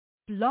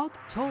Blog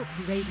Talk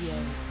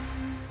Radio.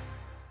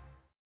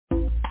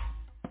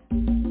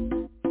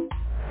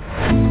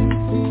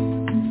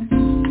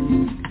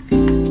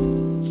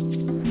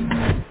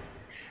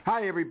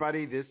 Hi,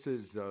 everybody. This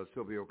is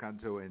Silvio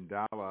Canto in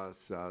Dallas,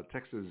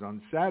 Texas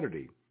on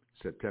Saturday,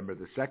 September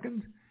the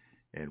 2nd.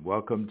 And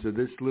welcome to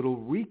this little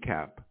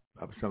recap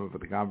of some of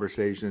the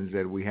conversations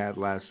that we had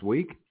last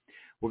week.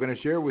 We're going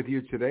to share with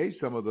you today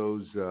some of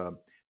those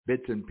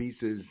bits and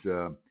pieces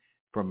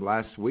from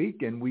last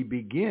week. And we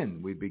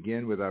begin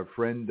with our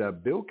friend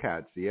Bill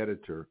Katz, the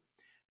editor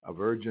of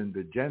Urgent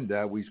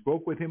Agenda. We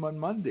spoke with him on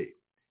Monday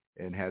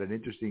and had an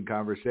interesting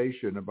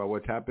conversation about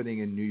what's happening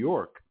in New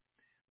York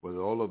with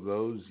all of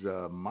those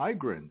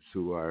migrants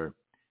who are,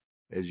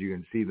 as you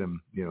can see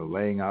them,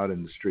 laying out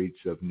in the streets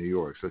of New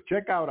York. So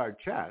check out our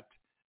chat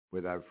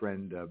with our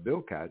friend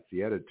Bill Katz,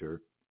 the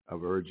editor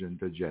of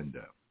Urgent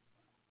Agenda.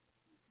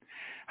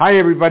 Hi,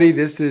 everybody.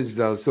 This is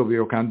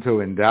Silvio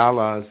Canto in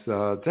Dallas,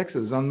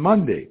 Texas on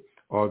Monday,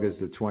 August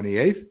the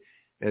 28th.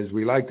 As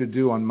we like to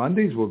do on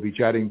Mondays, we'll be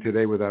chatting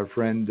today with our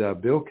friend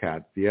Bill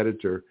Katz, the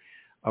editor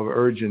of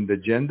Urgent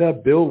Agenda.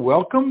 Bill,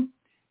 welcome.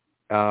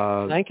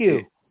 Thank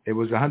you. It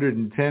was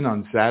 110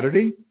 on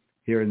Saturday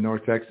here in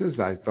North Texas.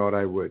 I thought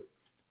I would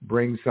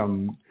bring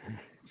some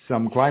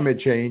climate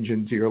change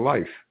into your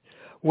life.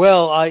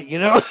 Well,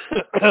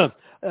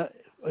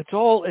 it's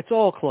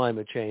all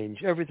climate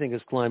change. Everything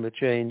is climate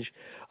change.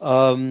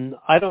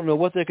 I don't know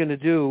what they're going to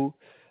do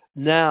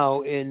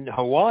now in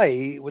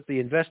Hawaii with the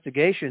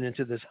investigation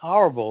into this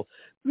horrible,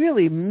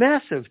 really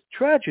massive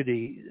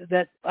tragedy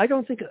that I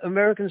don't think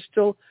Americans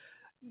still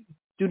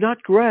do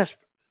not grasp.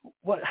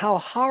 How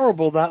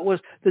horrible that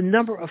was, the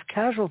number of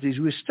casualties,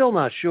 we're still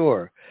not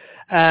sure.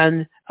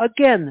 And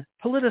again,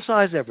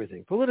 politicize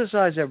everything.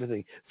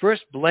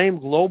 First, blame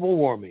global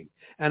warming.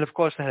 And of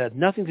course, that had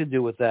nothing to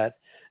do with that.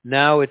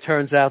 Now it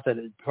turns out that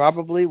it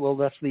probably,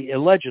 that's the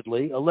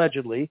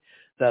allegedly,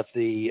 that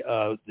the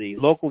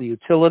local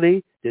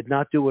utility did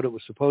not do what it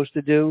was supposed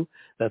to do,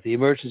 that the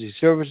emergency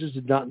services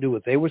did not do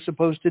what they were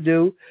supposed to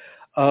do.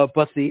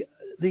 But the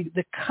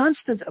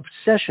constant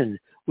obsession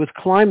with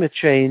climate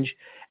change,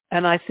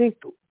 and I think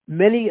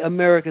many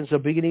Americans are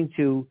beginning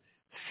to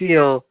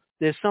feel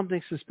there's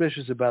something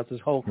suspicious about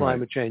this whole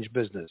climate change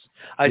business.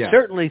 I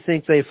certainly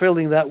think they're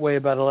feeling that way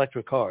about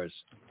electric cars.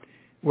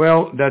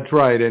 Well, that's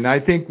right. And I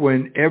think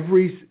when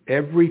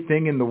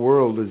everything in the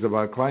world is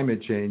about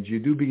climate change, you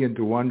do begin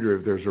to wonder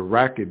if there's a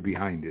racket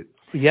behind it.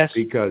 Yes.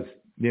 Because,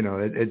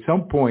 at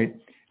some point,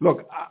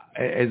 look,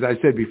 as I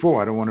said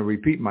before, I don't want to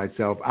repeat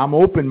myself. I'm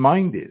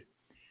open-minded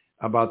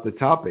about the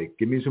topic.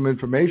 Give me some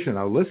information.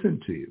 I'll listen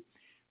to you.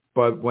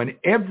 But when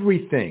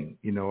everything,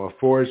 a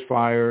forest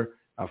fire,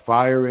 a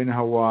fire in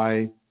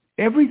Hawaii,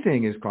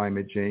 everything is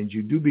climate change,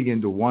 you do begin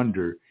to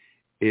wonder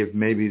if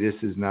maybe this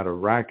is not a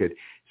racket.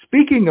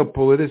 Speaking of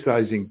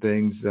politicizing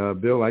things,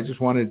 Bill, I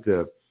just wanted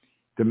to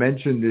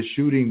mention this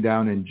shooting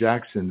down in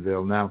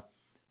Jacksonville. Now,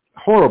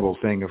 horrible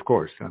thing, of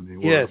course. I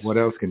mean, yes. What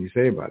else can you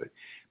say about it?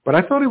 But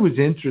I thought it was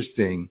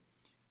interesting.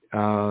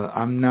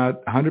 I'm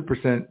not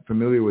 100%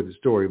 familiar with the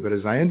story, but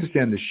as I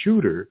understand, the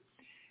shooter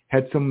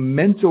had some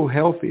mental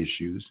health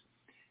issues,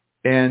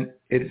 and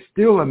it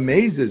still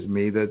amazes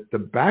me that the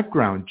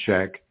background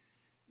check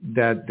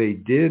that they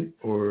did,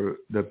 or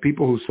the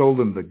people who sold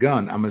him the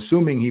gun, I'm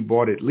assuming he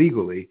bought it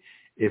legally.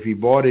 If he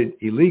bought it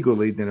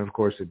illegally, then of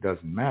course it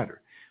doesn't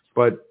matter.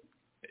 But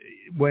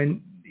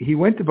when he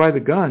went to buy the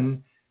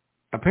gun,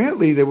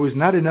 apparently there was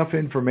not enough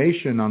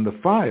information on the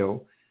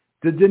file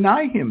to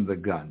deny him the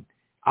gun.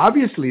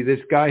 Obviously, this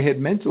guy had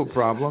mental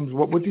problems.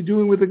 What was he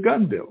doing with a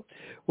gun, Bill?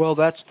 Well,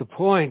 that's the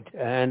point.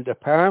 And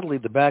apparently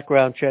the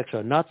background checks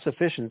are not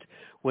sufficient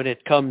when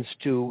it comes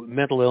to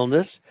mental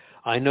illness.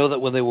 I know that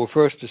when they were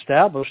first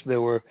established,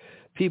 there were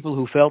people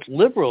who felt,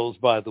 liberals,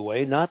 by the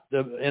way, not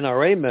the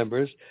NRA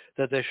members,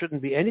 that there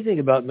shouldn't be anything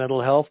about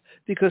mental health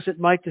because it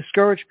might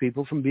discourage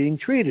people from being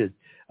treated.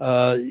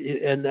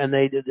 And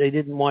they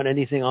didn't want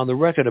anything on the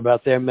record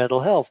about their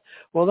mental health.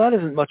 Well, that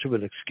isn't much of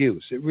an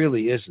excuse. It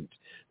really isn't.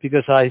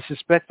 Because I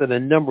suspect that a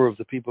number of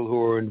the people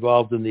who are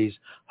involved in these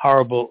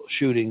horrible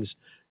shootings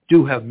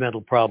do have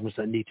mental problems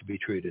that need to be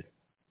treated.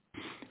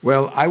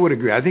 Well, I would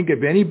agree. I think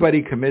if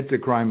anybody commits a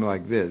crime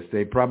like this,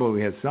 they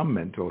probably have some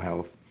mental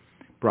health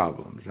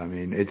problems. I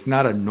mean, it's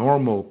not a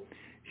normal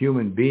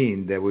human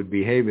being that would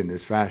behave in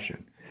this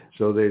fashion.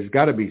 So there's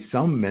got to be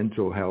some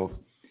mental health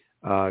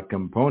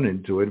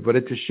component to it. But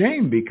it's a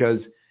shame because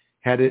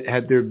had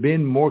there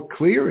been more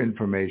clear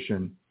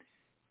information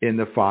in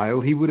the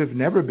file, he would have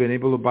never been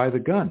able to buy the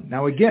gun.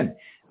 Now, again,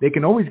 they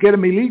can always get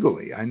them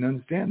illegally. I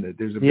understand that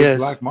there's a big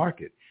black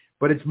market.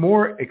 But it's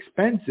more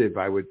expensive,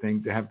 I would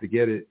think, to have to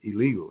get it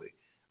illegally,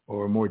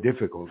 or more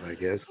difficult, I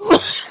guess.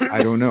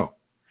 I don't know.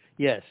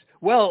 Yes.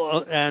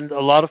 Well, and a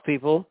lot of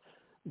people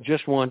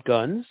just want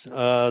guns.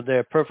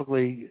 They're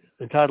perfectly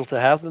entitled to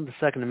have them. The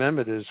Second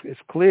Amendment is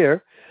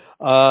clear.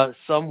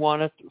 Some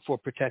want it for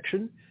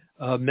protection.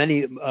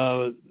 Many of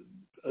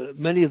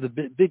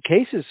the big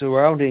cases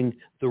surrounding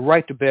the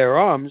right to bear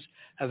arms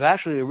have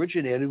actually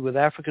originated with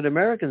African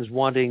Americans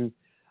wanting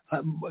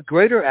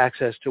greater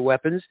access to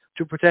weapons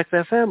to protect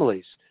their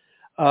families.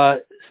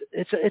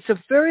 It's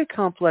a very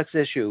complex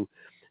issue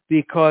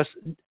because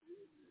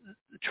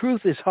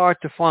truth is hard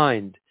to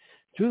find.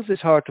 Truth is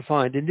hard to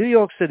find. In New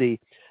York City,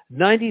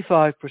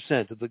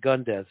 95% of the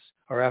gun deaths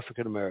are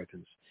African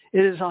Americans.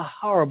 It is a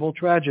horrible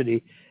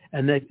tragedy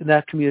in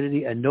that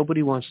community, and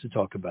nobody wants to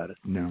talk about it.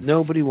 No.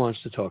 Nobody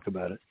wants to talk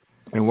about it.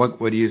 And what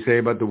do you say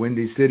about the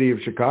Windy City of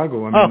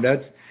Chicago? I mean,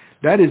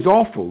 that is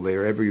awful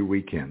there every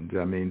weekend.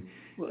 I mean,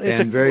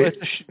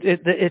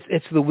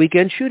 it's the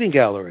weekend shooting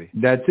gallery.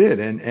 That's it,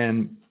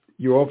 and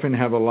you often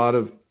have a lot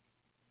of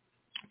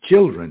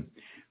children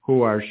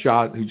who are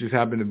shot who just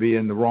happen to be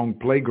in the wrong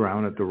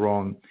playground at the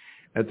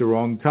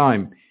wrong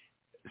time.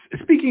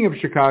 Speaking of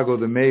Chicago,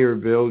 the mayor,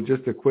 Bill,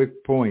 just a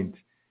quick point.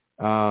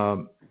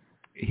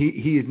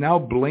 He is now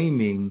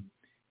blaming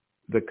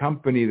the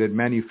company that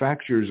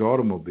manufactures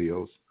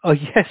automobiles. Oh,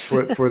 yes.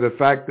 for the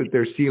fact that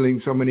they're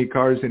stealing so many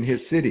cars in his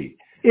city.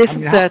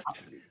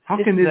 How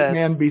can this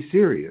man be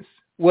serious?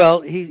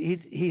 Well,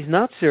 he's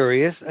not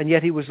serious, and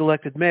yet he was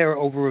elected mayor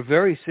over a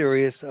very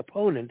serious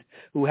opponent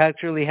who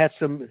actually had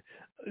some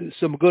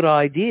good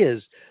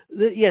ideas.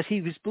 Yes,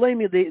 he was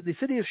blaming the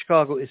city of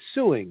Chicago is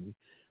suing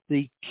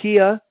the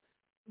Kia,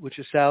 which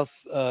is South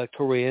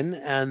Korean,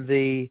 and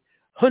the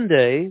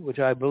Hyundai, which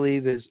I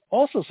believe is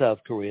also South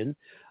Korean,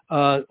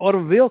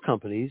 automobile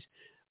companies,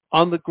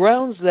 on the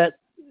grounds that,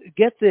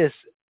 get this,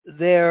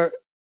 their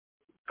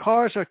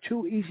cars are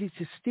too easy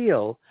to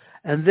steal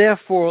and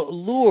therefore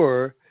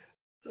lure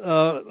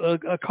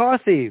car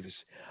thieves.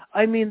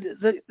 I mean,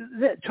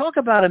 talk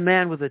about a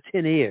man with a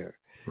tin ear,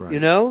 right. You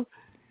know?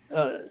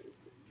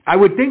 I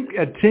would think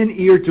a tin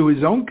ear to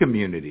his own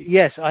community.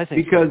 Yes, I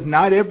think because so.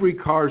 Not every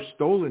car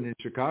stolen in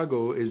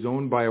Chicago is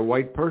owned by a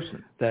white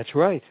person. That's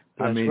right.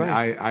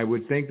 I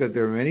would think that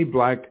there are many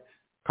black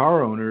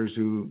car owners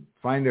who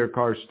find their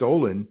car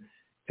stolen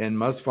and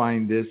must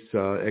find this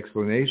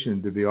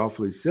explanation to be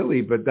awfully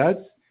silly. But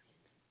that's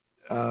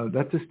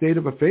a state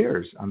of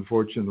affairs,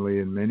 unfortunately,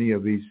 in many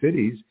of these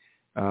cities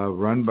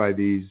run by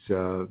these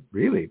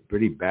really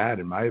pretty bad,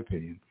 in my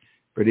opinion,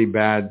 pretty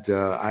bad.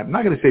 I'm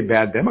not going to say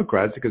bad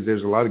Democrats because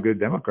there's a lot of good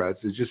Democrats.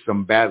 It's just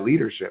some bad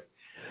leadership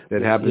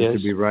that happens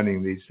to be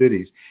running these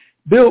cities.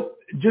 Bill,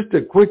 just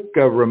a quick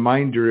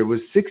reminder, it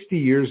was 60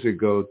 years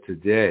ago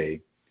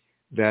today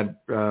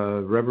that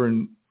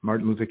Reverend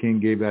Martin Luther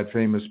King gave that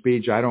famous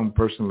speech. I don't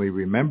personally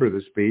remember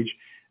the speech.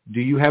 Do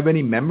you have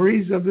any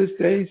memories of this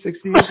day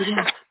 60 years ago?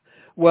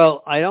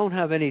 Well, I don't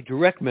have any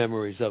direct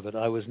memories of it.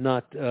 I was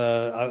not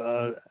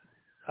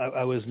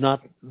I was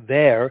not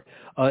there.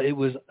 It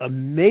was a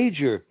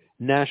major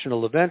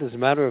national event. As a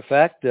matter of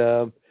fact,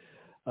 I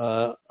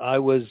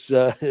was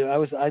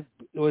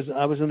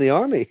in the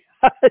Army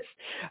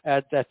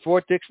at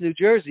Fort Dix, New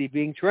Jersey,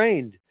 being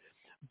trained.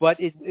 But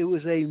it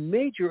was a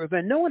major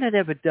event. No one had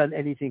ever done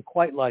anything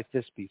quite like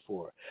this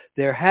before.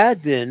 There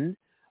had been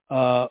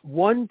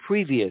one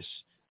previous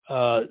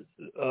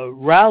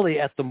rally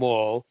at the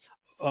mall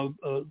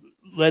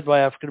led by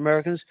African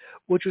Americans,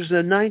 which was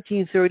in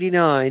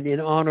 1939 in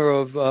honor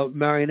of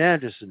Marian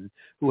Anderson,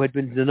 who had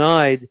been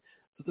denied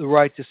the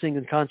right to sing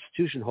in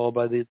Constitution Hall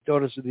by the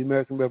Daughters of the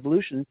American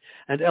Revolution,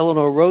 and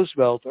Eleanor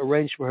Roosevelt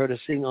arranged for her to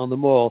sing on the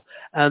mall.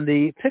 And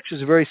the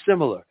pictures are very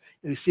similar.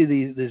 You see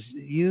this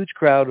huge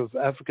crowd of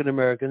African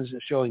Americans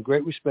showing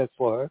great respect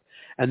for her,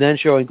 and then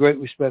showing great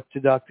respect to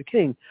Dr.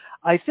 King.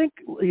 I think,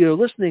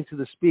 listening to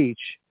the speech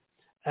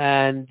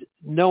and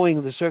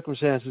knowing the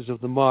circumstances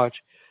of the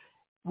march,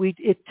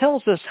 it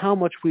tells us how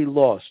much we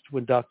lost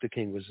when Dr.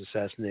 King was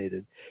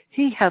assassinated.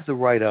 He had the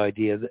right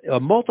idea, a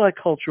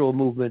multicultural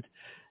movement,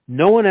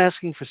 no one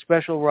asking for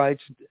special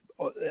rights,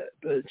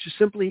 just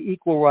simply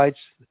equal rights,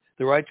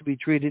 the right to be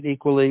treated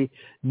equally,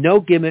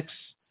 no gimmicks,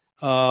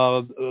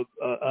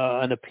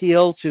 an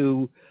appeal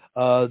to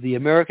the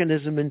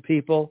Americanism in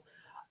people.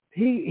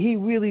 He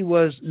really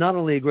was not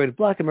only a great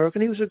black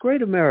American, he was a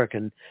great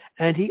American,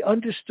 and he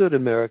understood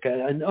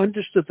America and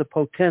understood the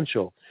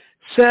potential.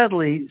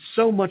 Sadly,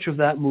 so much of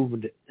that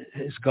movement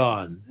is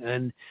gone.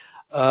 And,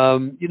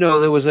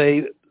 there was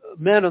a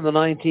man in the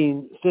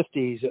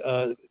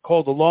 1950s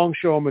called the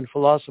longshoreman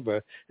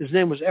philosopher. His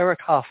name was Eric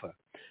Hoffa,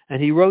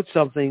 and he wrote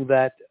something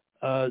that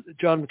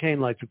John McCain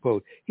liked to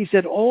quote. He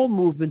said, all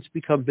movements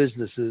become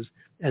businesses,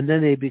 and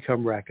then they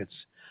become rackets.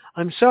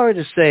 I'm sorry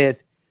to say it,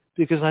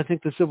 because I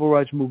think the civil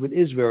rights movement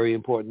is very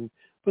important,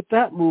 but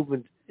that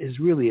movement is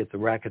really at the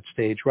racket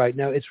stage right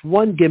now. It's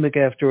one gimmick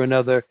after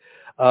another.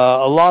 A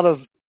lot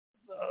of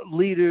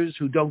leaders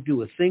who don't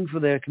do a thing for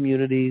their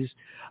communities.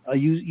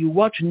 You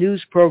watch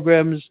news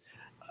programs,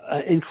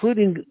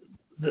 including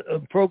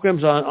the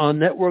programs on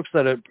networks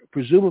that are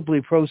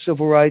presumably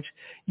pro-civil rights.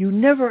 You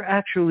never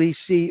actually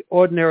see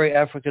ordinary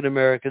African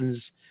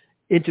Americans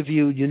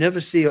interviewed. You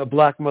never see a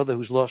black mother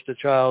who's lost a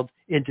child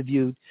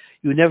interviewed.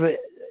 You never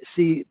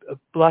see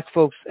black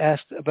folks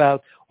asked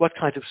about what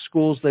kind of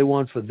schools they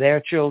want for their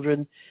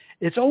children.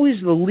 It's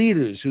always the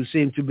leaders who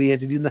seem to be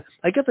interviewed.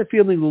 I get the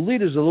feeling the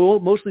leaders are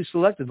mostly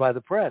selected by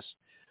the press.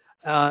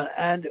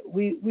 And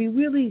we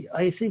really,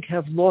 I think,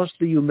 have lost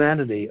the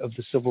humanity of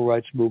the civil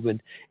rights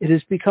movement. It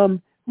has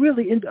become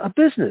really a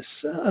business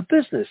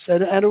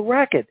and a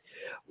racket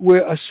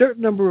where a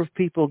certain number of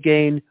people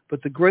gain,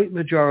 but the great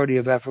majority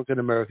of African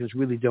Americans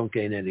really don't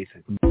gain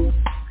anything.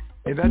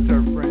 Hey, that's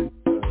our friend.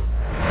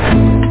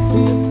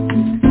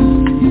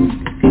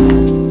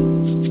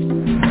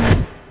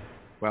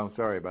 Well,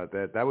 sorry about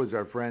that. That was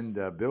our friend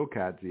Bill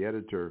Katz, the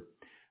editor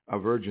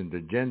of Urgent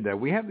Agenda.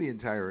 We have the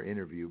entire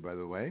interview, by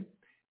the way.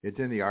 It's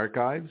in the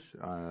archives,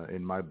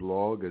 in my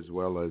blog, as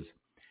well as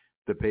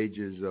the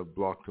pages of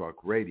Blog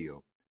Talk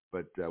Radio.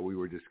 But we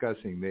were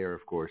discussing there,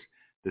 of course,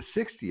 the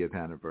 60th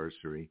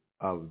anniversary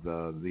of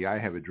the I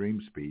Have a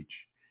Dream speech,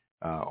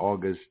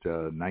 August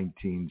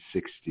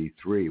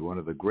 1963. One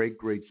of the great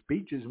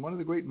speeches and one of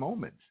the great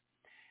moments.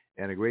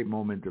 And a great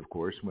moment, of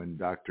course, when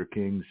Dr.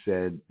 King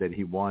said that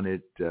he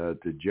wanted to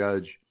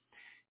judge.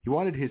 He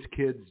wanted his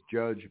kids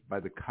judged by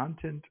the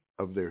content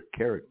of their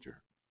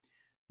character,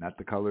 not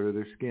the color of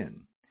their skin.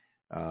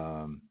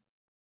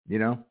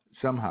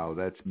 Somehow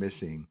that's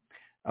missing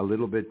a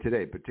little bit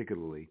today,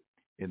 particularly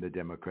in the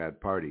Democrat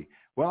Party.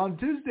 Well, on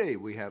Tuesday,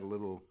 we had a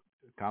little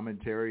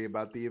commentary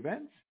about the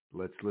events.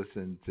 Let's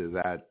listen to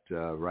that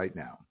right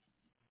now.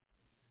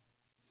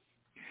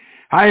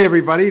 Hi,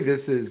 everybody. This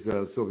is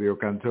Silvio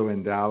Canto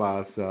in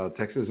Dallas,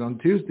 Texas on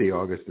Tuesday,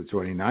 August the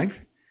 29th,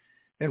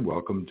 and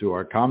welcome to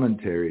our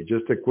commentary.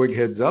 Just a quick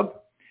heads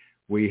up.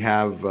 We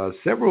have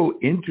several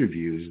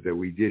interviews that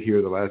we did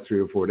here the last 3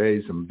 or 4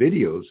 days, some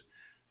videos.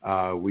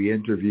 We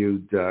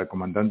interviewed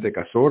Comandante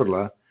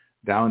Cazorla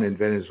down in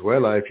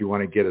Venezuela, if you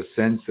want to get a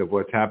sense of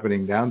what's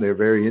happening down there.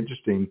 Very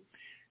interesting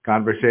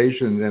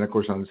conversation. Then, of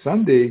course, on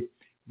Sunday,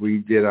 we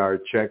did our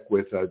check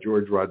with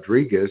George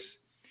Rodriguez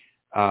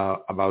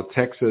about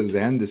Texas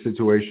and the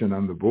situation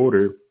on the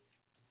border.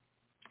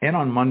 And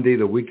on Monday,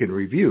 the Weekend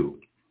Review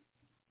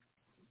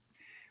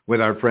with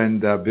our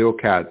friend Bill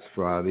Katz,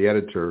 the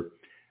editor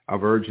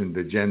of Urgent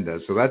Agenda.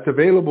 So that's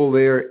available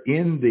there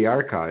in the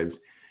archives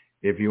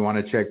if you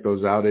want to check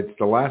those out. It's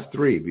the last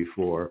 3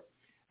 before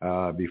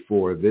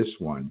this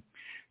one.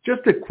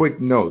 Just a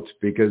quick note,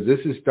 because this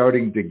is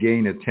starting to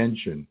gain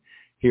attention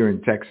here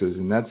in Texas,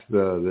 and that's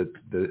the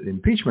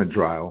impeachment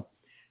trial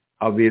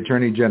of the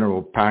Attorney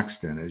General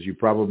Paxton. As you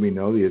probably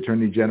know, the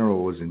Attorney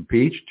General was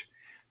impeached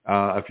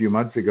a few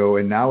months ago,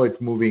 and now it's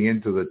moving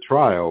into the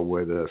trial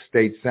where the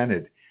state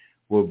Senate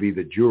will be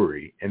the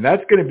jury. And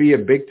that's going to be a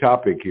big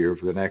topic here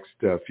for the next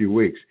few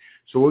weeks.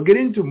 So we'll get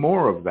into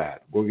more of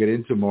that. We'll get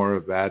into more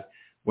of that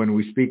when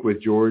we speak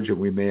with George, and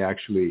we may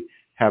actually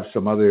have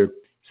some other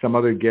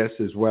guests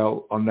as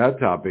well on that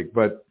topic.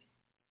 But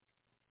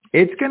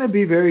it's going to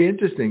be very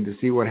interesting to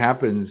see what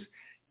happens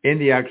in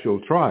the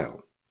actual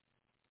trial.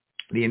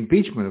 The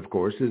impeachment, of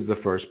course, is the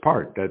first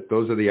part.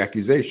 Those are the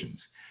accusations.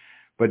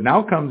 But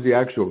now comes the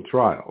actual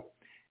trial.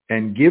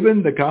 And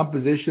given the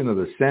composition of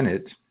the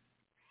Senate,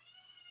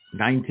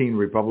 19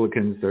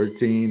 Republicans,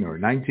 13, or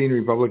 19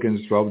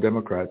 Republicans, 12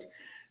 Democrats,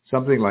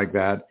 something like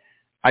that,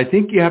 I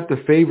think you have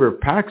to favor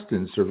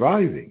Paxton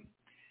surviving.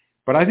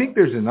 But I think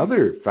there's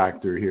another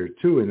factor here,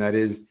 too, and that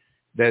is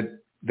that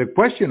the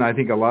question I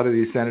think a lot of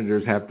these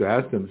senators have to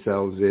ask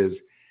themselves is,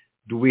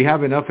 do we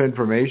have enough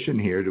information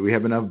here? Do we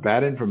have enough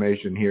bad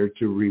information here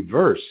to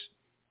reverse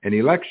an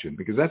election?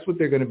 Because that's what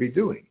they're going to be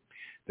doing.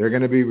 They're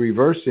going to be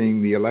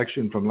reversing the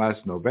election from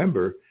last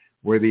November,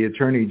 where the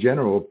Attorney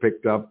General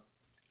picked up,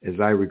 as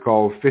I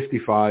recall,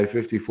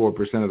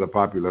 54% of the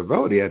popular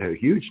vote. He had a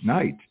huge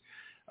night,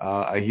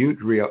 a huge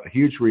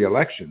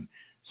re-election.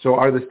 So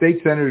are the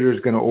state senators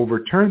going to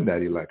overturn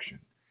that election?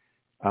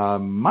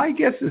 My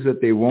guess is that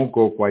they won't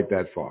go quite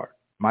that far.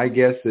 My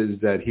guess is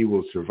that he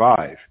will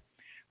survive.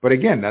 But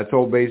again, that's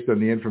all based on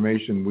the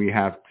information we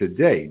have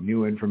today.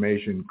 New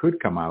information could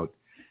come out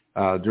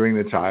during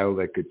the trial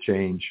that could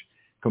change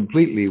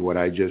completely what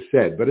I just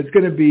said. But it's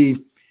going to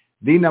be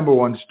the number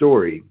one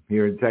story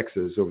here in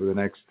Texas over the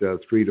next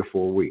 3 to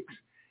 4 weeks.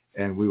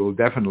 And we will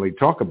definitely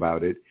talk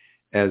about it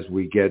as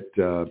we get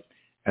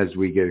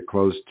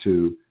close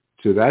to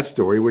that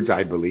story, which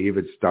I believe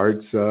it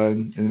starts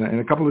in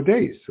a couple of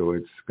days. So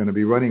it's going to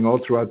be running all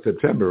throughout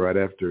September, right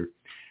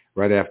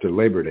after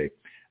Labor Day.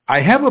 I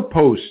have a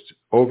post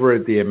over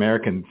at the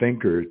American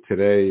Thinker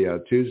today,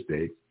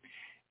 Tuesday,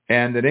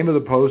 and the name of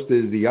the post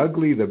is "The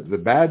Ugly, the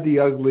Bad, the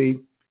Ugly,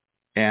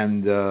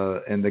 and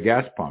the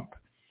Gas Pump,"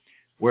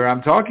 where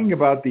I'm talking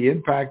about the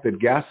impact that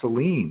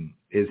gasoline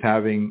is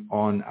having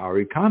on our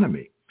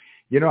economy.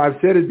 You know, I've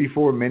said it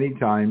before many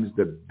times,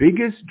 the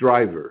biggest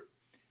driver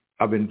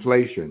of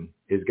inflation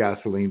is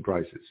gasoline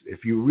prices.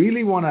 If you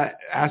really want to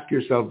ask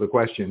yourself the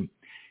question,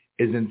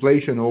 is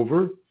inflation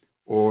over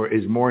or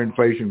is more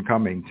inflation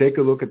coming? Take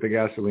a look at the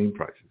gasoline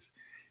prices,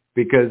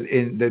 because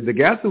the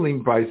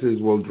gasoline prices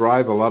will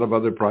drive a lot of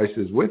other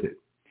prices with it.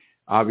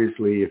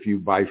 Obviously, if you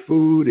buy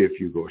food, if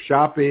you go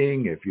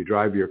shopping, if you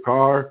drive your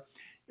car,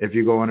 if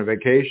you go on a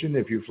vacation,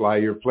 if you fly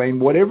your plane,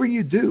 whatever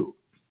you do,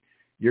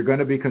 you're going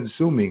to be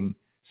consuming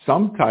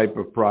some type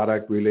of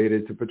product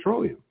related to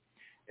petroleum.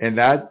 And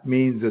that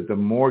means that the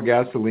more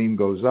gasoline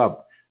goes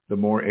up, the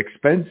more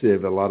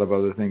expensive a lot of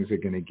other things are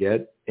going to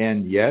get.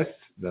 And yes,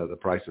 the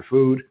price of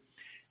food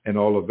and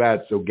all of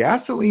that. So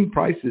gasoline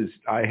prices,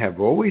 I have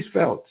always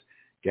felt,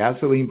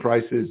 gasoline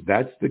prices,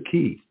 that's the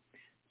key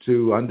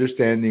to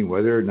understanding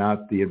whether or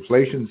not the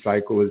inflation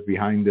cycle is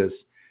behind us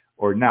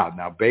or not.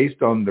 Now,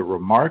 based on the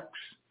remarks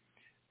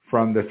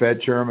from the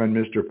Fed chairman,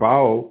 Mr.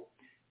 Powell,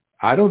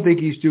 I don't think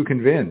he's too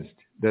convinced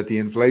that the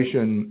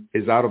inflation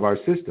is out of our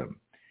system.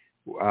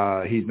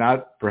 He's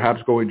not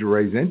perhaps going to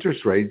raise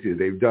interest rates.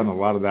 They've done a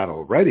lot of that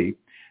already.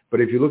 But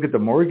if you look at the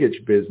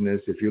mortgage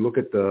business, if you look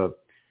at the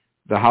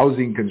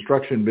housing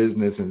construction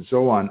business and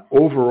so on,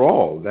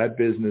 overall, that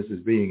business is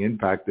being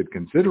impacted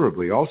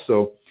considerably.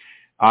 Also,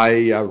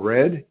 I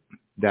read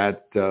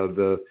that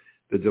the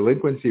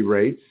delinquency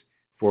rates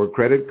for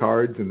credit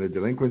cards and the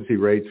delinquency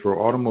rates for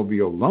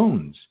automobile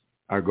loans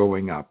are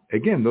going up.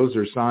 Again, those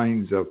are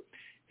signs of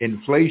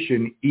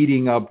inflation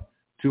eating up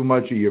too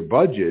much of your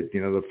budget.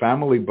 You know, the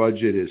family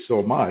budget is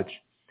so much.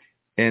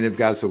 And if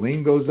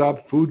gasoline goes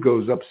up, food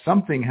goes up,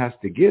 something has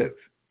to give.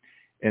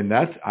 And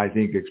that, I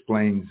think,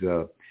 explains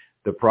the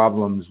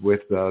problems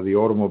with the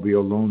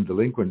automobile loan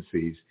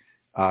delinquencies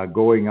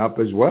going up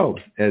as well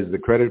as the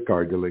credit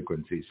card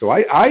delinquencies. So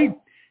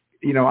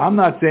I'm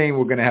not saying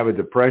we're going to have a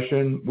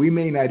depression. We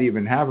may not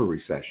even have a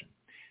recession,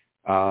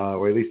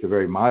 or at least a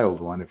very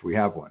mild one if we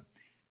have one.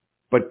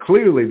 But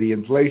clearly the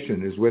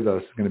inflation is with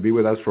us, going to be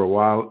with us for a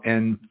while.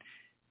 And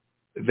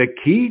the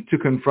key to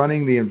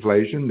confronting the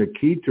inflation, the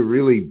key to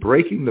really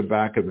breaking the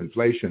back of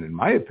inflation, in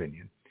my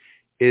opinion,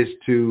 is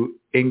to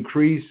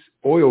increase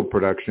oil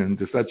production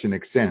to such an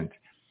extent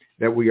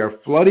that we are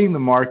flooding the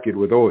market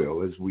with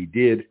oil, as we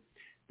did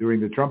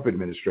during the Trump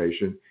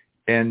administration.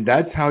 And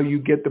that's how you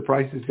get the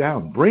prices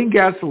down. Bring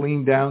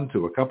gasoline down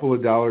to a couple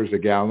of dollars a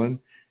gallon,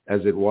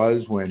 as it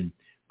was when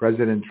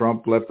President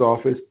Trump left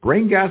office.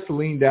 Bring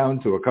gasoline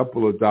down to a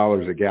couple of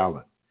dollars a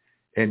gallon.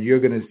 And you're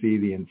going to see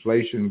the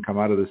inflation come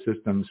out of the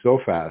system so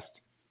fast,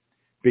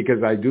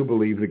 because I do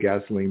believe the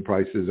gasoline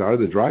prices are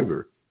the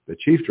driver, the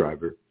chief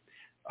driver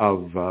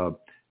of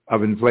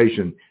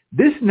inflation.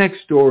 This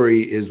next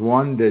story is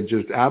one that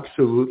just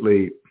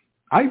absolutely,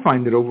 I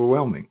find it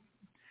overwhelming.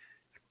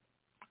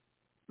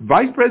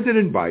 Vice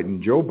President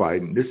Biden, Joe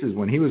Biden, this is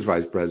when he was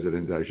vice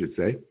president, I should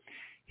say,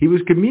 he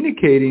was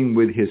communicating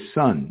with his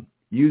son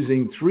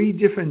using 3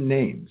 different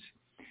names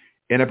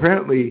and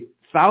apparently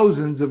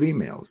thousands of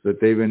emails that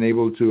they've been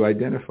able to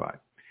identify.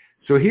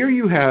 So here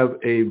you have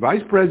a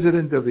vice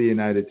president of the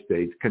United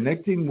States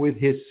connecting with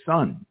his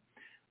son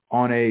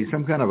on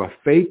some kind of a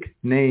fake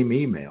name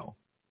email.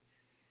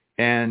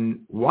 And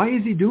why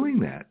is he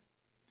doing that?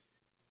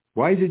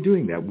 Why is he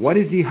doing that? What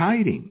is he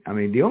hiding? I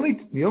mean, the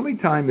only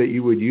time that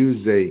you would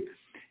use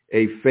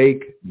a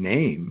fake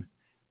name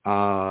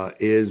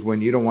is when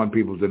you don't want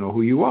people to know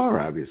who you are,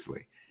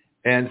 obviously.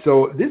 And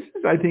so this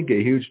is, I think,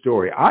 a huge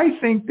story. I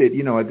think that,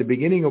 at the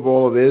beginning of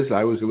all of this,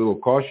 I was a little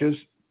cautious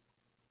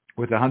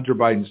with the Hunter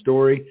Biden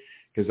story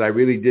because I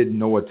really didn't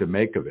know what to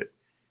make of it.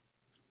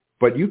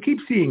 But you keep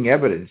seeing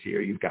evidence here.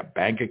 You've got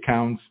bank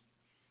accounts.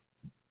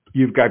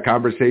 You've got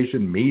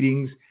conversation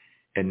meetings.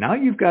 And now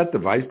you've got the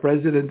vice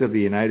president of the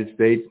United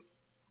States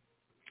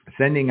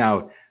sending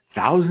out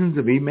thousands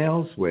of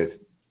emails with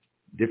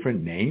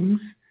different names.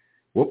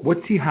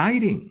 What's he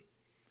hiding?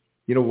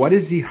 What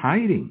is he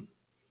hiding?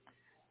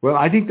 Well,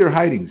 I think they're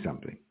hiding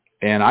something.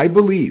 And I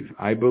believe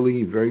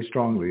very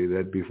strongly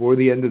that before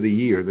the end of the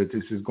year that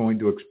this is going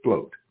to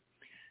explode.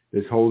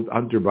 This whole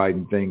Hunter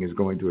Biden thing is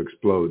going to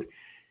explode.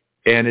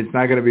 And it's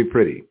not going to be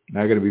pretty.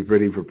 Not going to be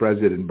pretty for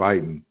President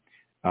Biden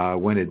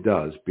when it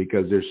does,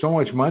 because there's so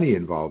much money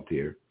involved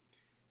here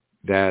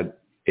that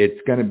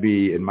it's going to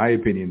be, in my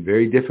opinion,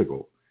 very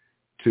difficult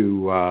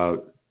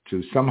to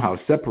somehow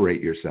separate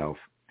yourself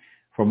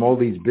from all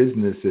these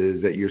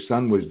businesses that your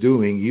son was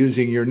doing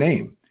using your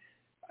name.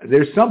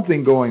 There's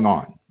something going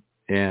on.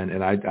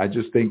 And I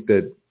just think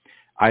that,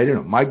 I don't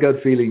know, my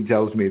gut feeling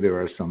tells me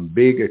there are some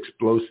big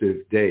explosive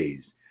days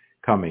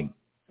coming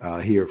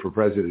here for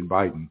President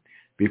Biden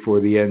before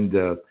the end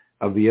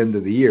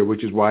of the year,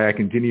 which is why I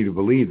continue to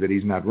believe that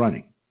he's not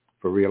running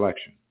for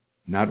re-election.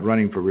 Not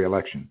running for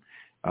re-election.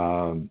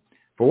 For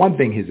one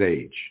thing, his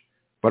age.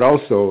 But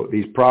also,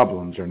 these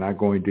problems are not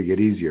going to get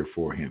easier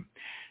for him.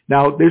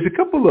 Now, there's a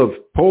couple of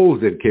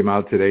polls that came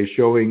out today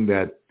showing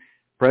that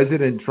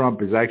President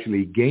Trump is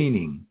actually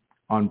gaining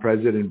on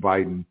President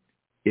Biden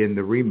in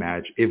the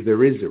rematch, if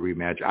there is a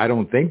rematch. I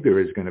don't think there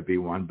is going to be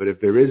one, but if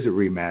there is a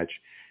rematch,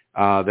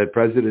 that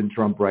President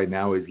Trump right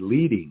now is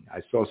leading.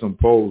 I saw some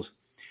polls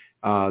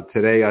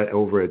today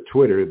over at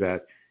Twitter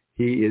that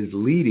he is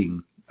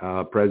leading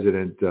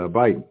President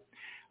Biden.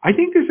 I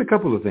think there's a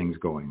couple of things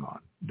going on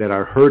that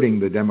are hurting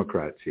the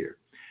Democrats here.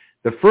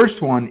 The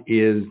first one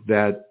is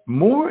that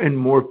more and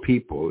more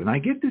people, and I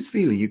get this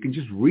feeling, you can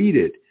just read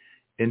it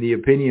in the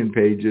opinion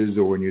pages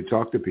or when you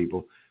talk to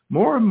people,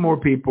 more and more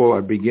people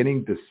are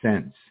beginning to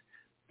sense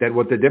that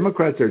what the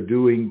Democrats are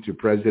doing to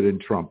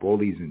President Trump, all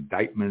these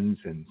indictments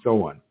and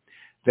so on,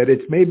 that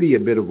it's maybe a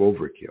bit of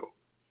overkill,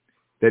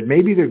 that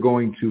maybe they're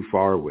going too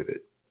far with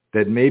it,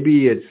 that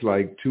maybe it's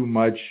like too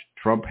much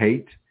Trump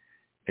hate,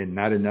 and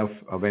not enough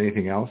of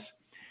anything else?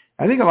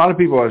 I think a lot of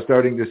people are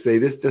starting to say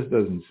this just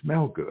doesn't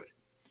smell good.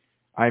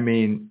 I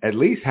mean, at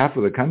least half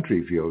of the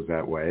country feels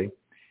that way.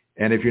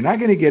 And if you're not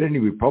going to get any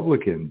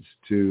Republicans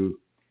to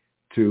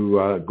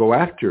go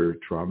after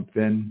Trump,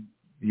 then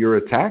your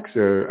attacks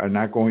are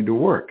not going to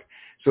work.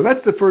 So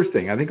that's the first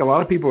thing. I think a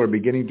lot of people are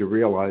beginning to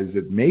realize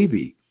that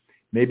maybe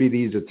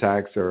these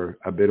attacks are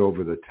a bit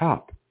over the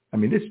top. I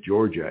mean, this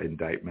Georgia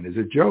indictment is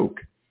a joke.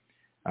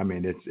 I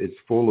mean, it's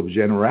full of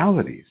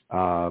generalities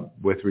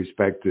with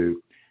respect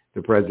to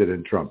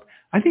President Trump.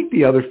 I think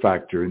the other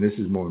factor, and this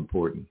is more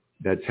important,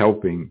 that's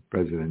helping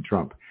President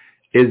Trump,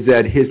 is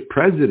that his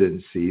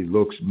presidency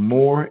looks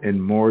more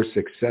and more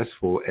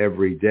successful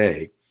every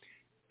day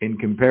in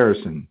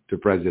comparison to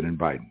President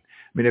Biden.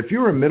 I mean, if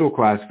you're a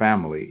middle-class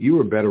family, you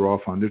were better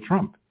off under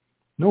Trump.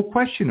 No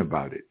question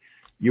about it.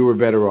 You were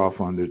better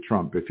off under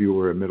Trump if you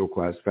were a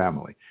middle-class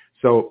family.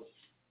 So,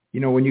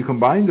 when you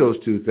combine those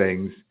two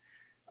things,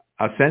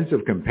 a sense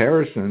of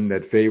comparison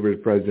that favors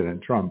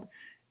President Trump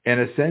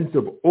and a sense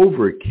of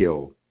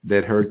overkill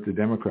that hurts the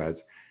Democrats,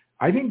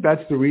 I think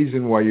that's the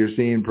reason why you're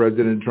seeing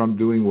President Trump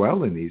doing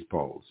well in these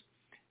polls.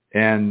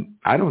 And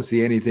I don't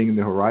see anything in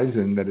the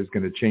horizon that is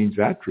going to change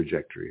that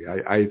trajectory.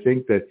 I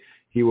think that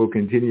he will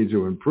continue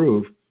to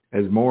improve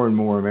as more and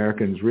more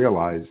Americans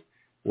realize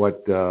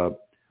what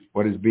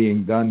is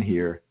being done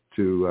here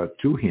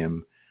to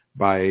him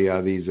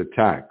by these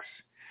attacks.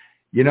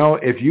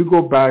 If you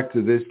go back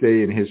to this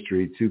day in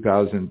history,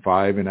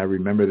 2005, and I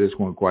remember this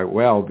one quite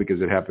well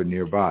because it happened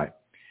nearby.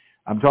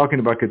 I'm talking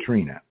about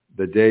Katrina,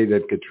 the day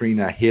that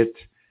Katrina hit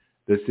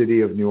the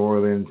city of New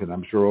Orleans, and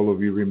I'm sure all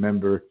of you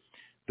remember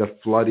the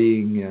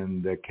flooding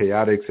and the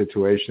chaotic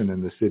situation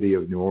in the city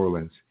of New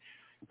Orleans.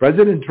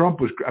 President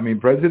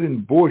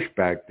Bush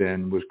back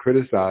then was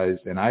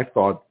criticized, and I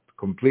thought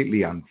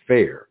completely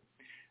unfair,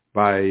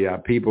 by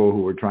people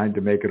who were trying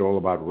to make it all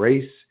about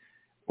race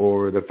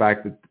or the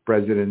fact that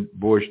President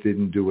Bush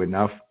didn't do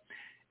enough.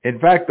 In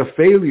fact, the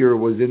failure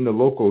was in the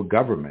local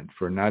government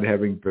for not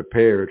having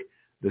prepared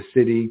the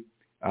city.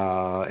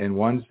 And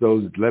once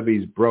those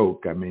levees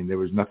broke, there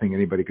was nothing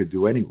anybody could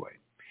do anyway.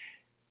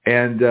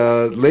 And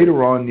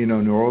later on,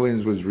 New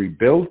Orleans was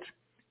rebuilt,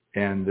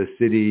 and the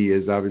city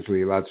is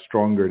obviously a lot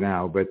stronger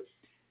now. But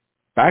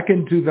back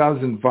in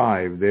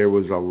 2005, there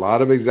was a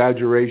lot of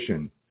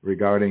exaggeration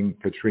regarding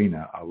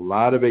Katrina, a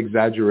lot of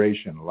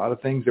exaggeration, a lot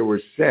of things that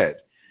were said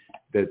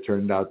that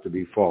turned out to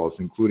be false,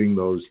 including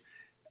those,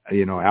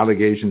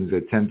 allegations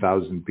that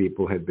 10,000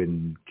 people had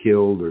been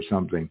killed or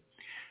something.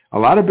 A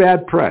lot of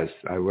bad press,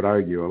 I would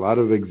argue, a lot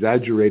of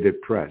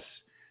exaggerated press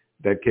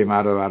that came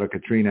out of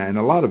Katrina, and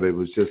a lot of it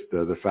was just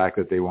the fact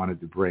that they wanted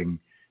to bring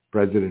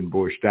President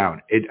Bush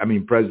down.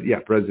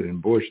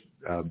 President Bush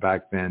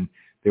back then,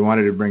 they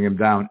wanted to bring him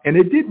down, and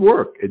it did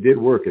work. It did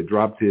work. It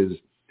dropped his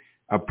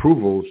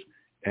approvals,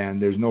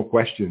 and there's no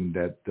question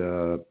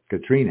that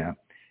Katrina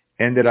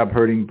ended up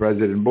hurting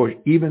President Bush,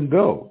 even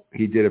though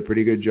he did a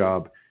pretty good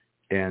job,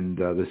 and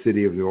the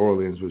city of New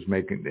Orleans was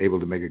able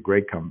to make a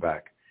great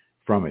comeback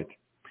from it.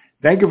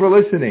 Thank you for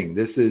listening.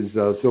 This is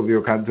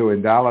Silvio Canto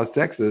in Dallas,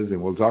 Texas,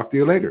 and we'll talk to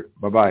you later.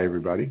 Bye-bye,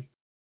 everybody.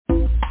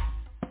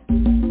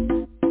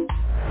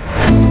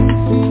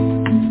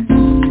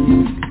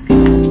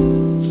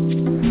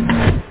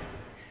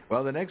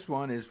 Well, the next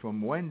one is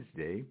from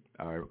Wednesday,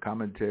 our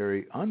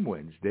commentary on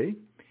Wednesday.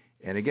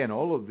 And again,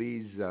 all of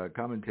these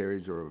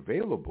commentaries are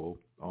available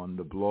on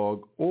the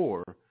blog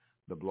or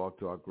the Blog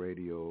Talk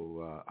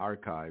Radio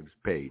archives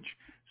page.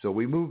 So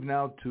we move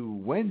now to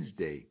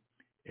Wednesday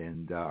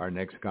and our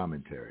next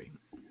commentary.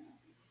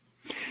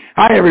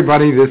 Hi,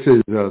 everybody. This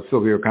is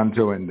Silvio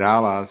Canto in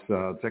Dallas,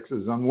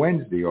 Texas on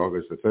Wednesday,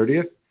 August the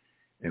 30th.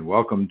 And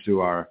welcome to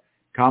our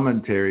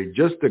commentary.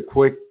 Just a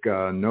quick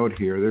note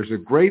here. There's a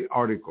great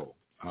article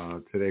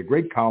today, a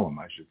great column,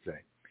 I should say,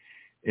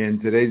 in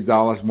today's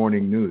Dallas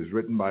Morning News,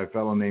 written by a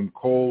fellow named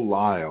Cole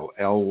Lyle,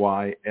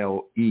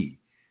 Lyle,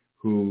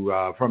 who,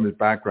 from his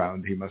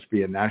background, he must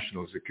be a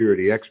national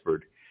security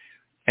expert.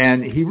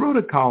 And he wrote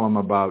a column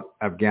about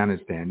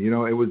Afghanistan.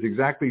 It was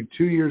exactly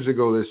 2 years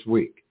ago this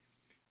week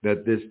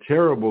that this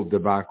terrible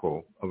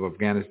debacle of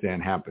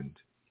Afghanistan happened.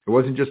 It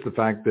wasn't just the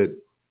fact that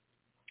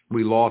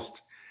we lost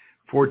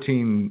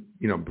 14,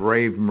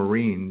 brave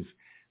Marines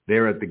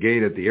there at the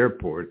gate at the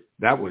airport.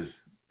 That was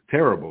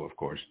terrible, of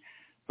course.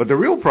 But the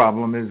real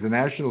problem is the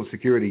national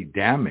security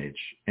damage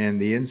and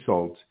the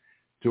insult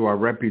to our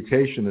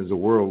reputation as a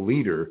world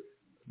leader,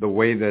 the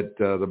way that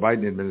the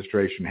Biden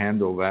administration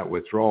handled that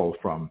withdrawal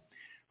from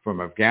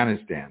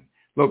Afghanistan.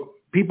 Look,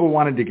 people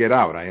wanted to get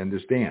out, I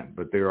understand,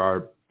 but there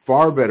are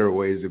far better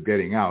ways of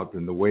getting out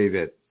than the way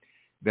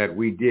that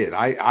we did.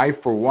 I,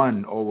 for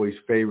one, always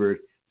favored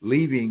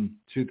leaving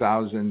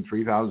 2,000,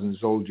 3,000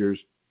 soldiers,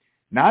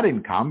 not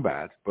in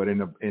combat, but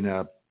in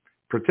a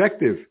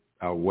protective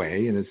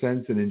way, in a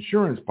sense, an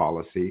insurance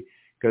policy,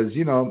 because,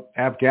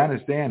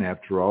 Afghanistan,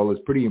 after all, is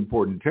pretty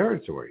important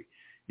territory.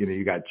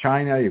 You got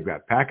China, you've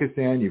got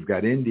Pakistan, you've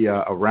got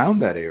India around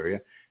that area.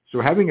 So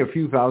having a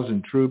few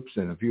thousand troops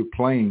and a few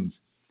planes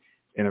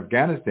in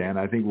Afghanistan,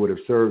 I think, would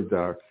have served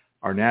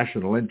our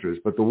national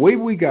interest. But the way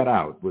we got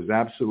out was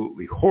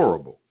absolutely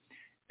horrible.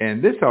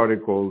 And this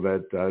article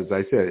that, as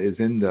I said, is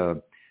in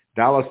the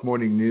Dallas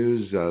Morning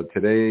News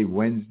today,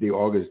 Wednesday,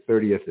 August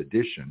 30th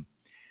edition,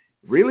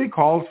 really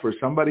calls for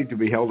somebody to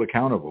be held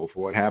accountable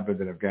for what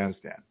happened in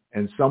Afghanistan.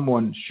 And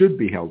someone should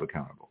be held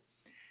accountable.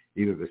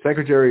 Either the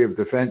Secretary of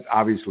Defense,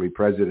 obviously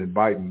President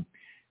Biden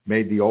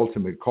made the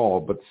ultimate call,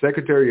 but the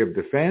Secretary of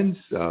Defense,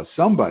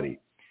 somebody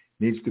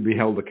needs to be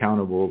held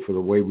accountable for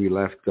the way we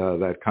left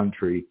that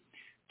country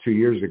 2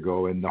 years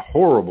ago and the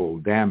horrible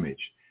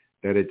damage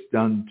that it's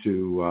done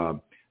to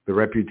the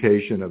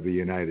reputation of the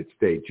United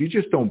States. You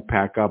just don't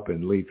pack up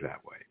and leave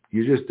that way.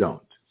 You just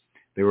don't.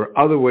 There were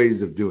other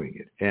ways of doing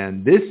it.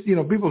 And this,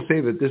 people say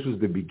that this was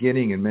the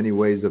beginning in many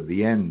ways of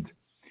the end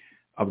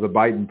of the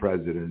Biden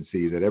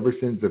presidency, that ever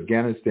since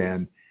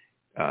Afghanistan,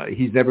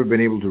 he's never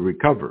been able to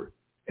recover.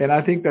 And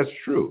I think that's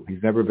true.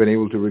 He's never been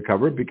able to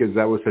recover because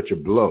that was such a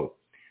blow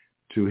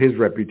to his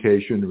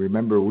reputation.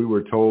 Remember, we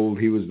were told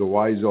he was the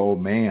wise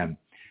old man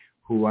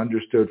who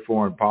understood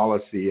foreign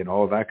policy and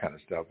all that kind of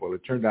stuff. Well,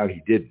 it turned out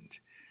he didn't.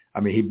 I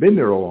mean, he'd been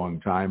there a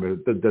long time,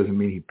 but that doesn't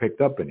mean he picked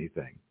up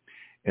anything.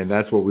 And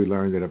that's what we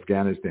learned in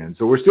Afghanistan.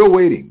 So we're still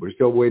waiting. We're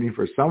still waiting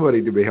for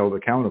somebody to be held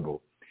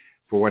accountable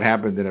for what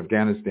happened in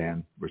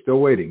Afghanistan. We're still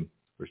waiting.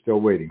 We're still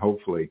waiting.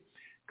 Hopefully,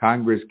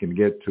 Congress can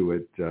get to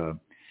it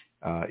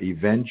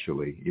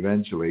eventually.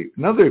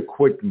 Another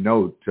quick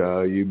note,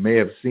 you may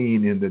have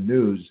seen in the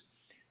news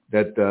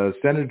that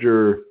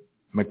Senator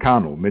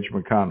McConnell, Mitch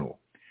McConnell,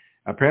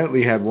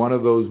 apparently had one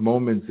of those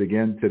moments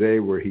again today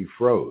where he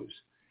froze.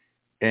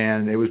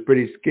 And it was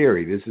pretty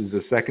scary. This is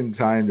the second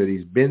time that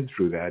he's been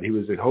through that. He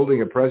was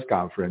holding a press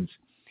conference,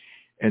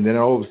 and then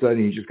all of a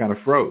sudden he just kind of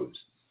froze.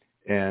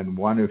 And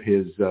one of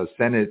his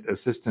Senate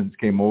assistants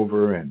came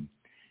over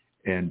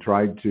and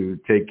tried to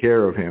take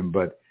care of him.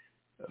 But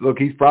look,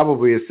 he's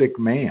probably a sick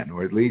man,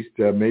 or at least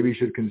maybe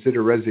should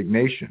consider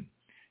resignation.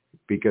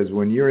 Because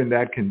when you're in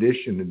that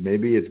condition,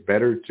 maybe it's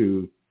better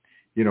to,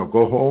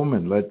 go home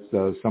and let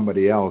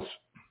somebody else,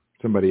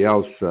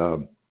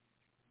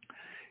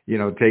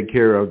 take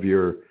care of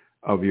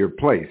your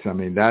place. I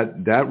mean,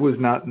 that was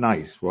not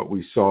nice what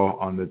we saw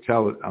on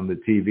the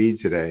TV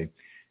today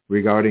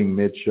regarding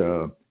Mitch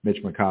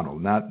McConnell.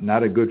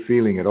 Not a good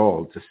feeling at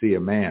all to see a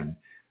man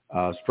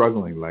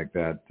struggling like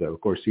that. Of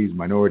course, he's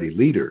minority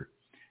leader,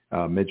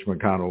 Mitch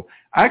McConnell.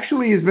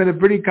 Actually, he's been a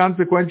pretty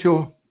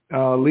consequential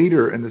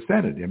leader in the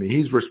Senate. I mean,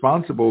 he's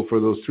responsible for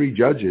those 3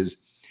 judges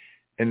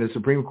in the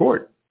Supreme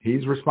Court.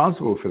 He's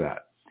responsible for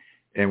that.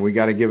 And we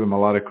got to give him a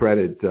lot of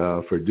credit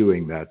for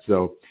doing that.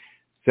 So,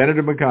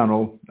 Senator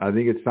McConnell, I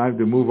think it's time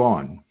to move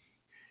on.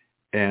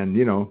 And,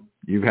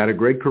 you've had a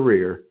great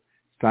career.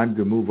 It's time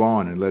to move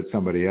on and let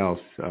somebody else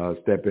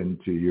step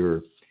into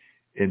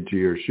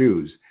your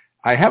shoes.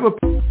 I have a...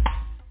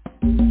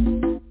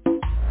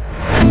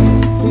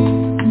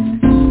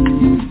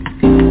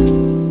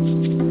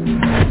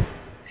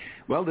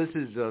 Well, this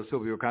is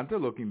Silvio Canto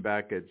looking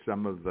back at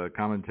some of the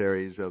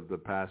commentaries of the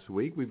past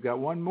week. We've got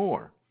one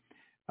more.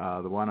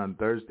 The one on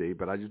Thursday,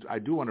 but I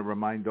do want to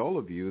remind all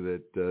of you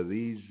that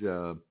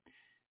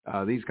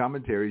these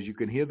commentaries, you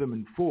can hear them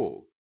in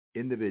full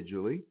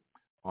individually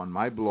on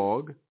my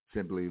blog.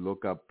 Simply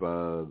look up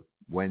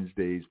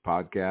Wednesday's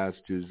podcast,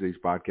 Tuesday's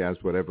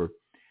podcast,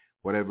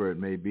 whatever it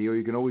may be, or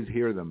you can always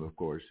hear them, of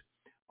course,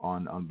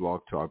 on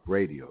Blog Talk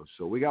Radio.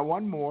 So we got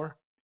one more,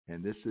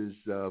 and this is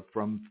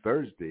from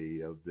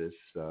Thursday of this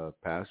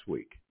past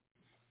week.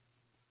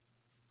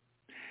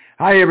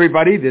 Hi,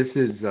 everybody. This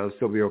is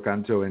Silvio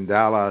Canto in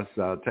Dallas,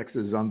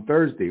 Texas on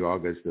Thursday,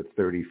 August the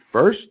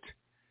 31st.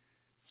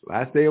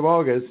 Last day of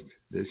August.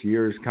 This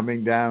year is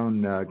coming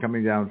down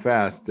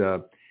fast.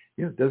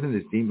 Doesn't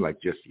it seem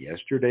like just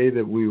yesterday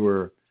that we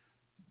were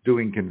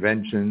doing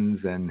conventions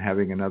and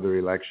having another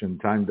election?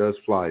 Time does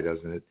fly,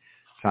 doesn't it?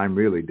 Time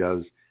really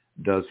does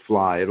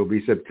fly. It'll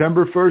be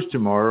September 1st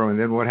tomorrow, and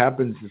then what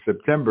happens in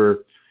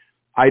September,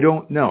 I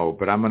don't know,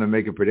 but I'm going to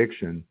make a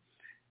prediction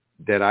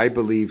that I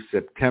believe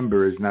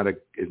September is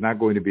not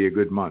going to be a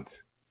good month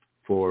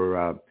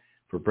for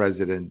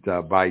President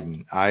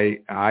Biden.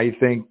 I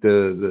think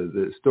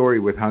the story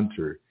with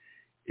Hunter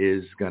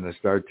is going to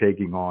start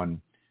taking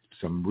on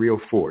some real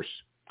force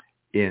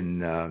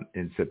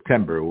in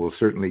September. We'll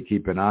certainly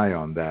keep an eye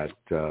on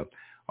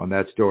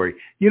that story.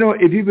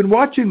 If you've been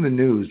watching the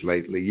news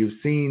lately,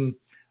 you've seen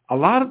a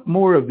lot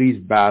more of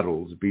these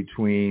battles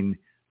between,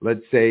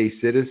 let's say,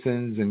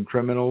 citizens and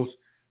criminals.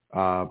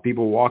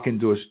 People walk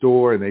into a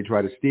store and they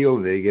try to steal.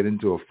 They get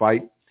into a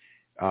fight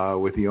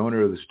with the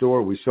owner of the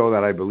store. We saw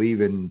that, I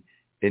believe, in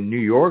New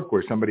York,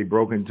 where somebody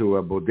broke into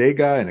a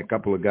bodega and a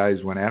couple of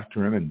guys went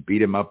after him and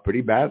beat him up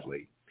pretty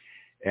badly.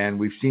 And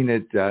we've seen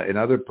it in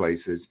other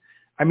places.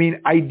 I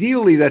mean,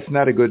 ideally, that's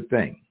not a good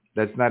thing.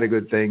 That's not a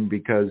good thing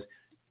because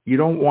you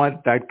don't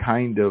want that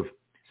kind of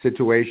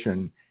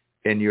situation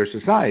in your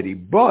society.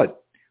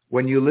 But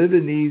when you live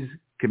in these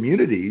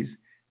communities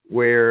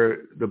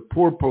where the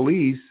poor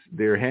police,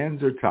 their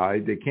hands are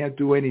tied, they can't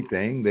do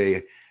anything.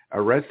 They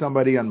arrest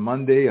somebody on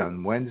Monday,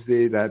 on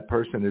Wednesday, that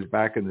person is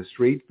back in the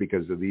streets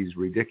because of these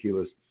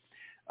ridiculous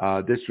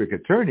district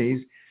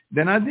attorneys,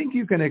 then I think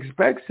you can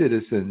expect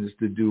citizens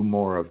to do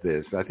more of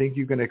this. I think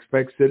you can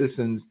expect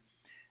citizens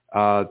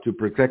to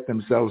protect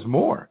themselves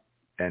more,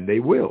 and they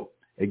will.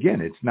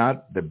 Again, it's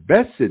not the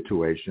best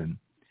situation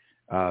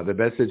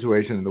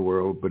in the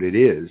world, but it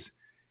is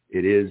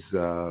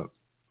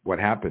what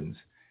happens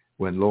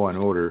when law and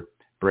order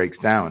breaks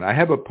down. I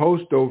have a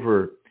post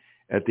over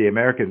at the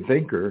American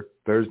Thinker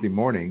Thursday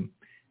morning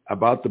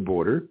about the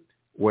border,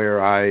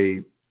 where I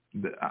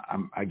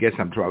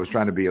was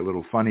trying to be a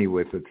little funny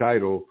with the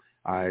title.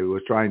 I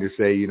was trying to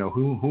say,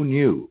 who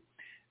knew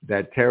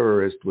that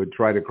terrorists would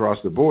try to cross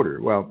the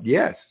border? Well,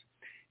 yes,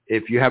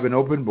 if you have an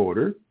open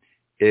border,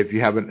 if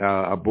you have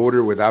a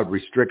border without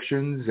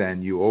restrictions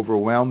and you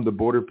overwhelm the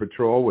Border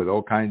Patrol with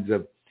all kinds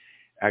of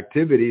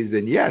activities,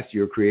 then yes,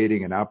 you're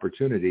creating an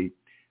opportunity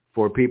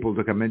for people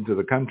to come into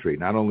the country,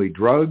 not only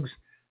drugs,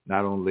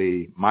 not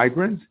only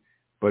migrants,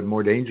 but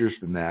more dangerous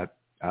than that,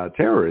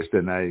 terrorists.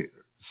 And I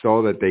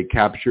saw that they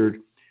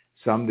captured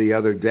some the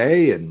other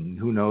day, and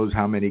who knows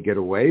how many get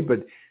away.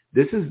 But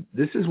this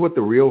is what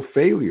the real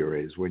failure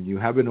is. When you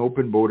have an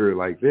open border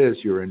like this,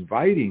 you're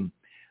inviting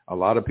a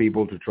lot of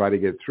people to try to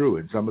get through,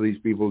 and some of these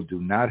people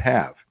do not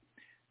have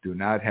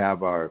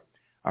our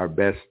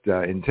best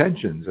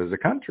intentions as a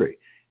country.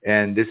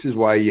 And this is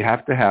why you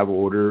have to have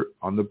order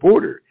on the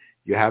border.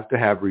 You have to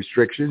have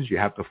restrictions. You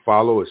have to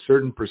follow a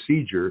certain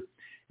procedure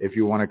if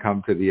you want to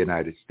come to the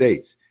United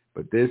States.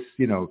 But this,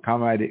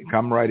 come right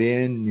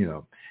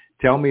in,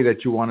 tell me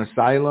that you want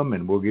asylum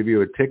and we'll give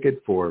you a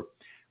ticket for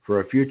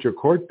a future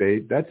court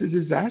date. That's a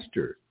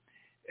disaster,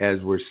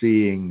 as we're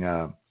seeing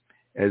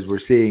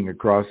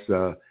across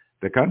the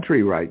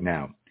country right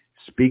now.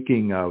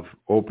 Speaking of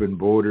open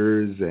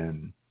borders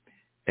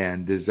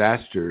and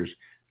disasters,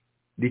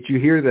 did you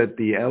hear that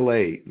the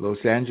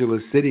Los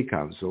Angeles City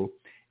Council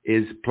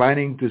is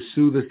planning to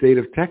sue the state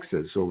of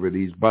Texas over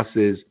these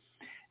buses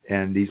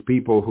and these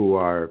people who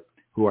are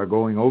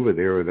going over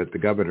there, or that the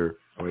governor,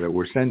 or that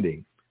we're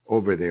sending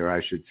over there,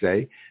 I should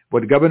say.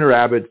 What Governor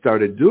Abbott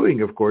started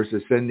doing, of course,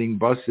 is sending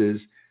buses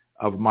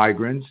of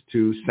migrants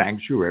to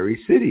sanctuary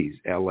cities,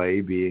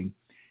 LA being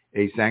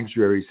a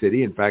sanctuary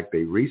city. In fact,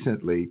 they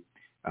recently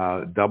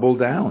doubled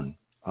down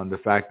on the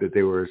fact that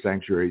they were a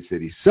sanctuary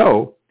city.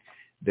 So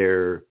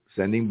they're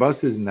sending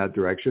buses in that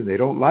direction. They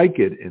don't like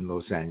it in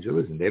Los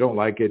Angeles, and they don't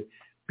like it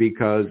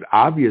because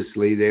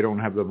obviously they don't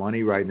have the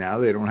money right now.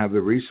 They don't have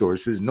the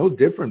resources. No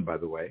different, by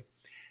the way,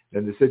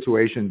 than the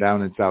situation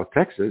down in South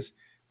Texas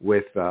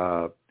with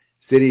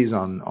cities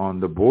on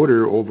the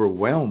border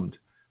overwhelmed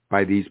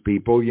by these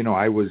people.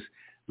 I was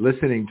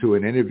listening to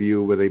an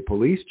interview with a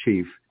police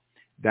chief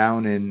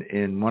down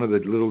in one of the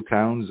little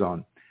towns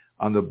on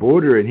the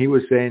border, and he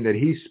was saying that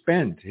he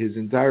spent his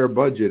entire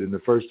budget in the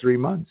first 3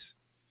 months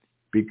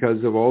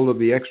because of all of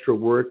the extra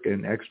work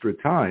and extra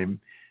time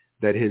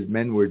that his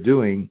men were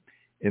doing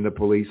in the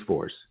police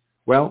force.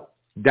 Well,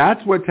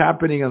 that's what's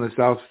happening on the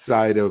south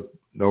side of,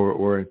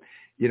 on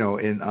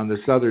the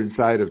southern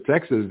side of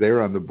Texas.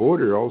 They're on the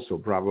border also,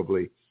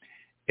 probably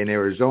in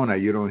Arizona.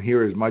 You don't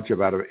hear as much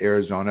about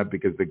Arizona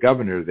because the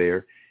governor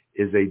there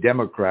is a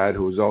Democrat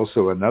who is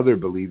also another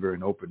believer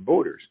in open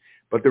borders.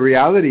 But the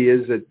reality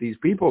is that these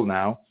people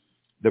now,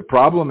 the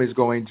problem is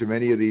going to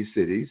many of these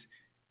cities,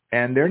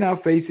 and they're now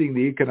facing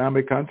the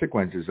economic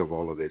consequences of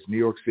all of this. New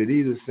York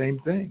City, the same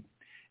thing.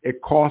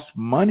 It costs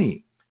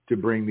money to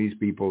bring these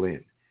people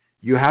in.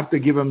 You have to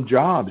give them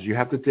jobs. You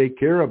have to take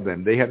care of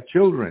them. They have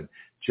children.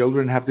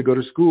 Children have to go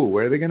to school.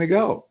 Where are they going to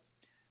go?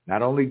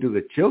 Not only do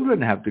the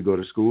children have to go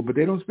to school, but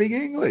they don't speak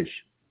English.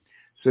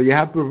 So you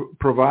have to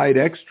provide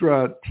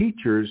extra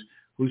teachers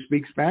who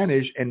speak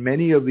Spanish, and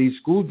many of these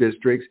school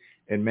districts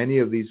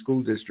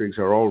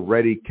are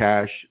already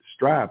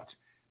cash-strapped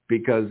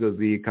because of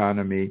the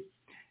economy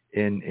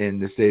in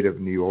the state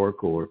of New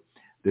York, or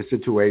the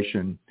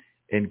situation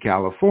in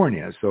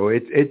California. So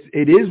it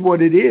is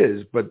what it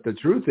is. But the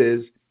truth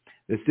is,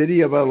 the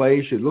city of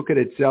LA should look at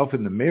itself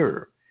in the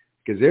mirror,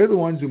 because they're the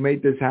ones who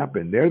made this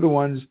happen. They're the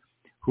ones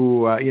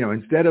who,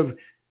 instead of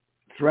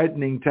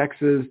threatening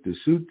Texas to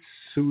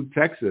sue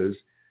Texas,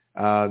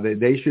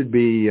 they should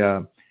be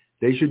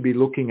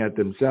looking at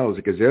themselves,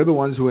 because they're the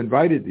ones who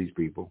invited these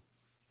people,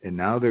 and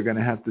now they're going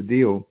to have to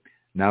deal.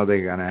 Now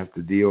they're going to have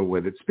to deal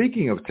with it.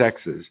 Speaking of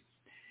Texas,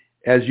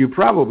 as you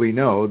probably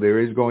know, there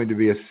is going to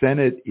be a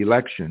Senate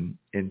election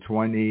in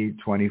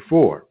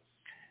 2024.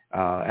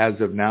 As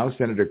of now,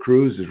 Senator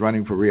Cruz is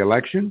running for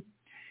re-election.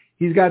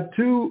 He's got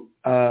two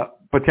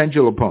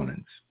potential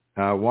opponents.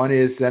 One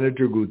is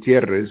Senator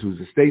Gutierrez, who's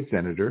a state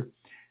senator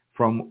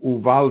from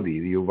Uvalde,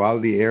 the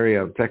Uvalde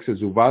area of Texas.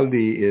 Uvalde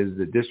is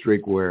the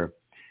district where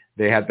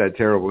they had that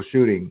terrible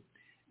shooting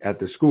at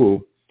the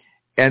school.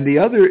 And the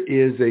other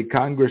is a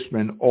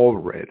Congressman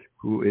Allred,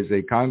 who is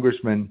a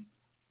congressman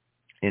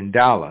in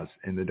Dallas,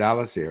 in the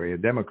Dallas area,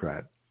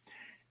 Democrat.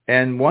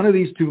 And one of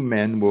these two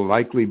men will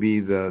likely be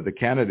the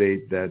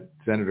candidate that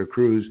Senator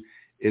Cruz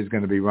is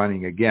going to be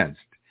running against.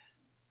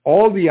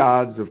 All the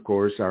odds, of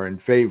course, are in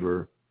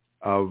favor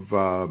of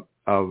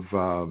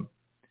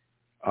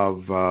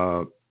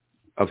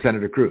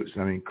Senator Cruz.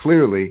 I mean,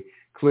 clearly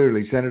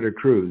clearly Senator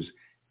Cruz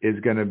is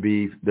going to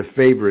be the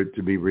favorite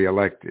to be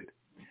reelected.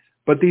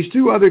 But these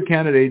two other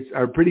candidates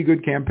are pretty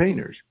good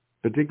campaigners,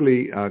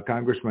 particularly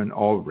Congressman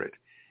Aldred.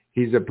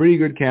 He's a pretty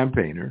good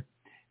campaigner.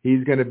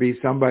 He's going to be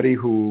somebody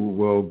who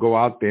will go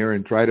out there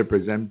and try to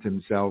present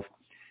himself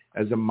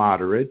as a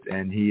moderate,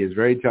 and he is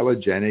very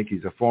telegenic.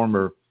 He's a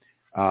former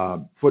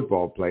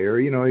football player.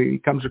 He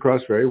comes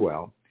across very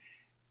well.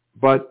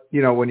 But,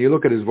 when you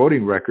look at his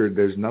voting record,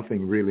 there's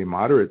nothing really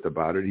moderate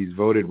about it. He's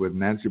voted with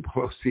Nancy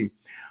Pelosi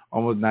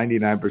almost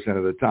 99%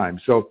 of the time.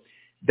 So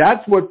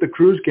that's what the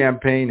Cruz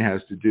campaign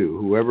has to do.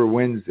 Whoever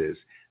wins this,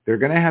 they're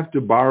going to have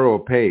to borrow a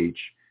page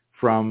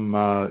from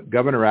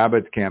Governor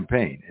Abbott's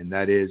campaign. And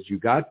that is, you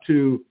got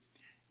to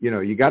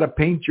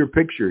paint your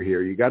picture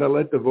here. You got to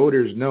let the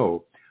voters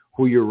know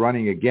who you're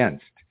running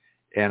against.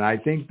 And I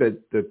think that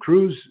the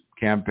Cruz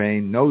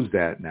campaign knows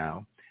that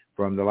now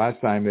from the last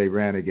time they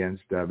ran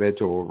against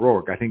Beto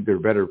O'Rourke. I think they're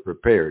better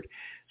prepared.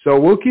 So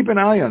we'll keep an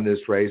eye on this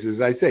race.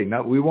 As I say,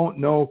 now we won't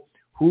know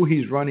who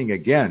he's running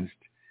against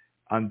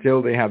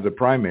until they have the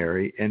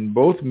primary. And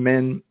both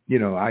men,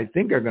 I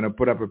think are going to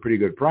put up a pretty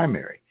good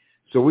primary.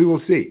 So we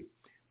will see.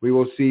 We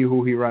will see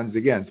who he runs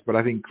against. But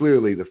I think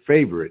clearly the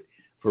favorite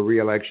for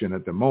re-election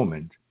at the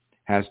moment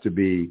has to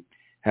be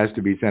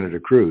Senator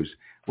Cruz.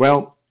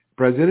 Well,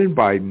 President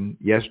Biden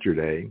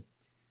yesterday,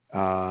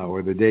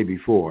 or the day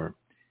before,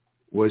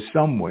 was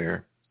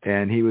somewhere,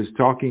 and he was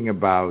talking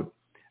about,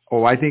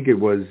 I think it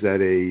was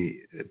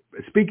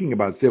speaking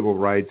about civil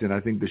rights, and I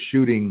think the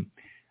shooting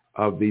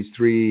of these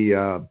three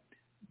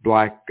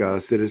black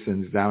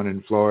citizens down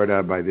in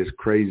Florida by this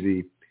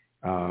crazy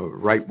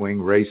right-wing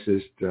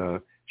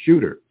racist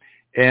shooter.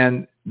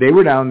 And they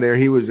were down there.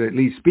 He was at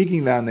least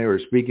speaking down there or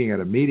speaking at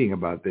a meeting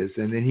about this,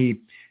 and then he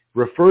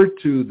referred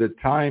to the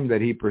time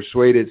that he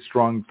persuaded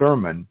Strom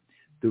Thurmond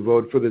to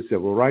vote for the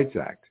Civil Rights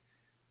Act.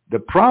 The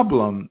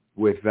problem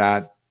with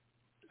that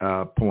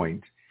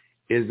point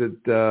is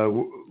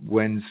that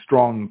when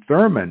Strom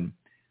Thurmond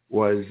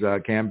was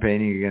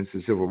campaigning against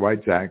the Civil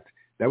Rights Act,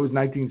 that was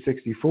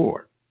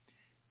 1964.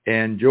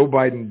 And Joe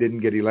Biden didn't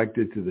get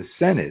elected to the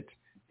Senate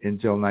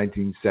until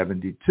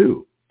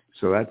 1972.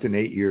 So that's an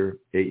eight-year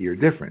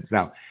difference.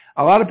 Now,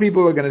 a lot of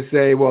people are going to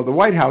say, well, the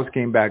White House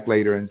came back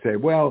later and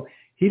said, well,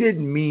 he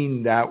didn't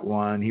mean that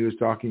one. He was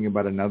talking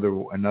about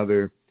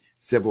another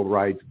civil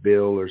rights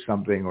bill or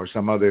something, or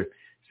some other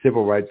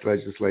civil rights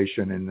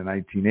legislation in the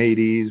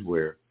 1980s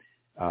where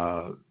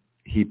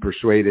he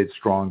persuaded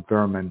Strom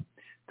Thurmond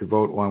to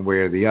vote one way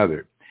or the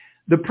other.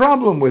 The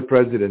problem with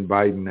President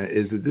Biden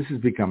is that this is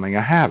becoming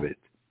a habit.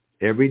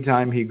 Every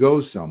time he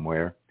goes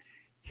somewhere,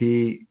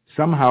 he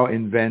somehow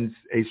invents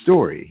a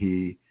story.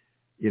 He,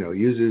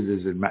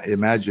 uses his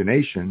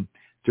imagination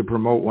to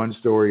promote one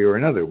story or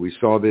another. We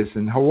saw this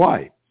in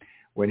Hawaii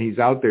when he's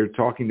out there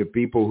talking to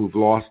people who've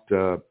lost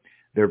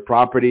their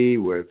property,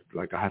 with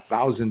like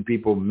 1,000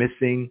 people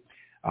missing,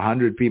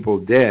 100 people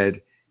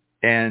dead.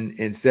 And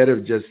instead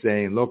of just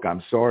saying, look,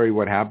 I'm sorry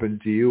what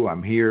happened to you.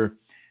 I'm here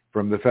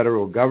from the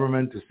federal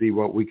government to see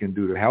what we can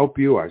do to help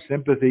you. Our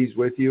sympathies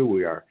with you.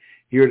 We are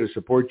here to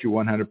support you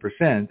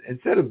 100%.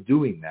 Instead of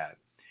doing that,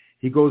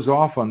 he goes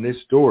off on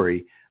this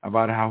story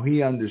about how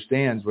he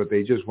understands what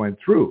they just went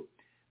through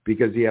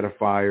because he had a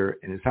fire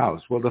in his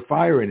house. Well, the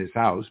fire in his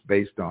house,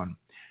 based on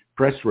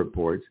press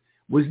reports,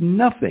 was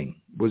nothing.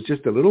 It was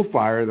just a little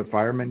fire. The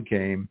firemen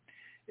came.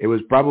 It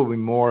was probably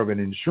more of an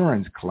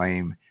insurance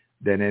claim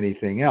than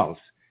anything else.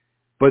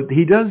 But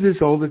he does this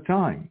all the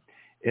time.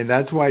 And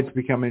that's why it's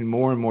becoming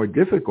more and more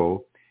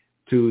difficult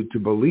to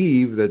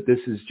believe that this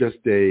is just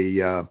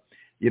a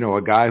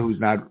guy who's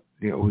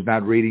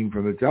not reading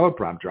from the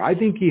teleprompter. I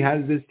think he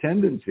has this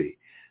tendency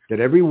that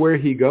everywhere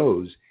he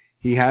goes,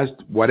 he has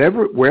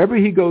wherever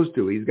he goes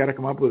to, he's got to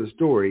come up with a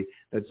story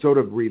that sort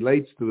of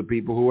relates to the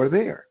people who are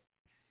there.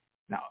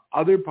 Now,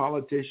 other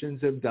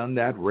politicians have done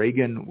that.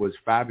 Reagan was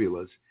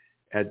fabulous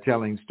at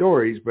telling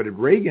stories, but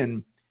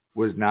Reagan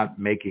was not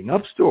making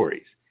up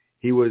stories.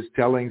 He was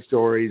telling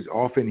stories.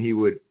 Often he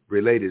would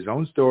relate his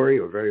own story,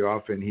 or very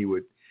often he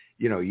would,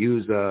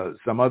 use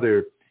some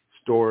other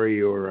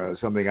story or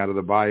something out of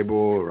the Bible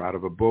or out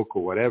of a book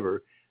or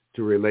whatever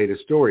to relate a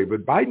story.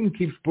 But Biden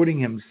keeps putting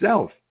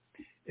himself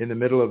in the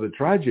middle of the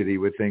tragedy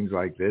with things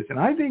like this. And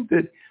I think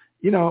that,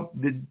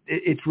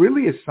 it's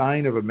really a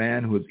sign of a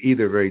man who's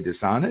either very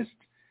dishonest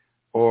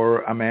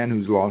or a man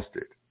who's lost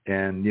it.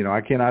 And,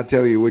 I cannot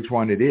tell you which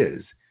one it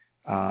is.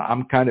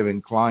 I'm kind of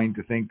inclined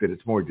to think that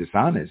it's more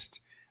dishonest.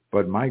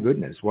 But my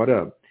goodness, what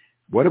a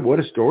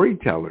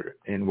storyteller,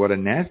 and what a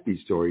nasty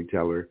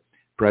storyteller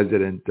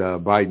President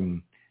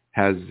Biden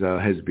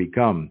has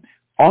become.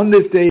 On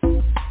this day,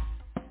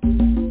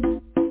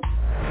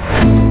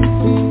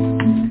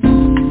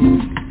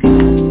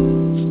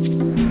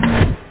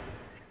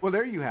 well,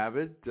 there you have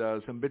it.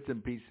 Some bits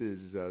and pieces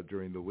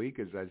during the week.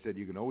 As I said,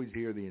 you can always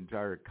hear the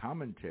entire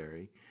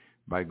commentary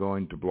by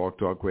going to Blog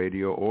Talk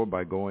Radio or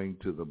by going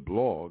to the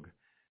blog.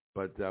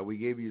 But we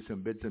gave you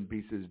some bits and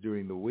pieces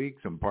during the week,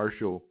 some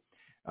partial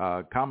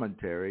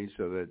commentary,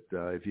 so that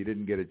if you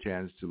didn't get a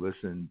chance to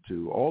listen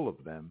to all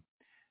of them,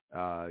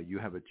 you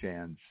have a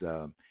chance.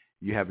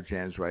 You have a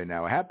chance right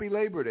now. Happy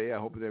Labor Day. I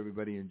hope that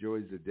everybody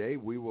enjoys the day.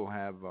 We will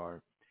have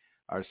our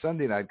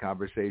Sunday night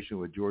conversation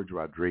with George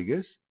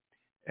Rodriguez,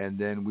 and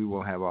then we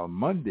will have our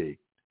Monday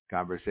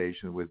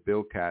conversation with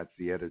Bill Katz,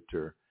 the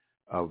editor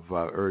of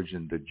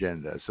Urgent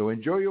Agenda. So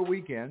enjoy your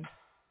weekend.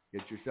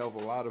 Get yourself a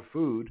lot of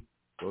food.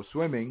 Go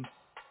swimming.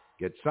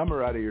 Get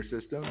summer out of your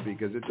system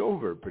because it's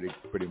over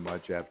pretty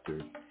much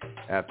after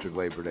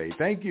Labor Day.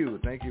 Thank you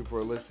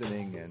for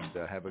listening,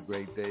 and have a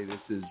great day.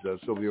 This is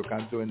Silvio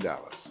Canto in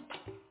Dallas.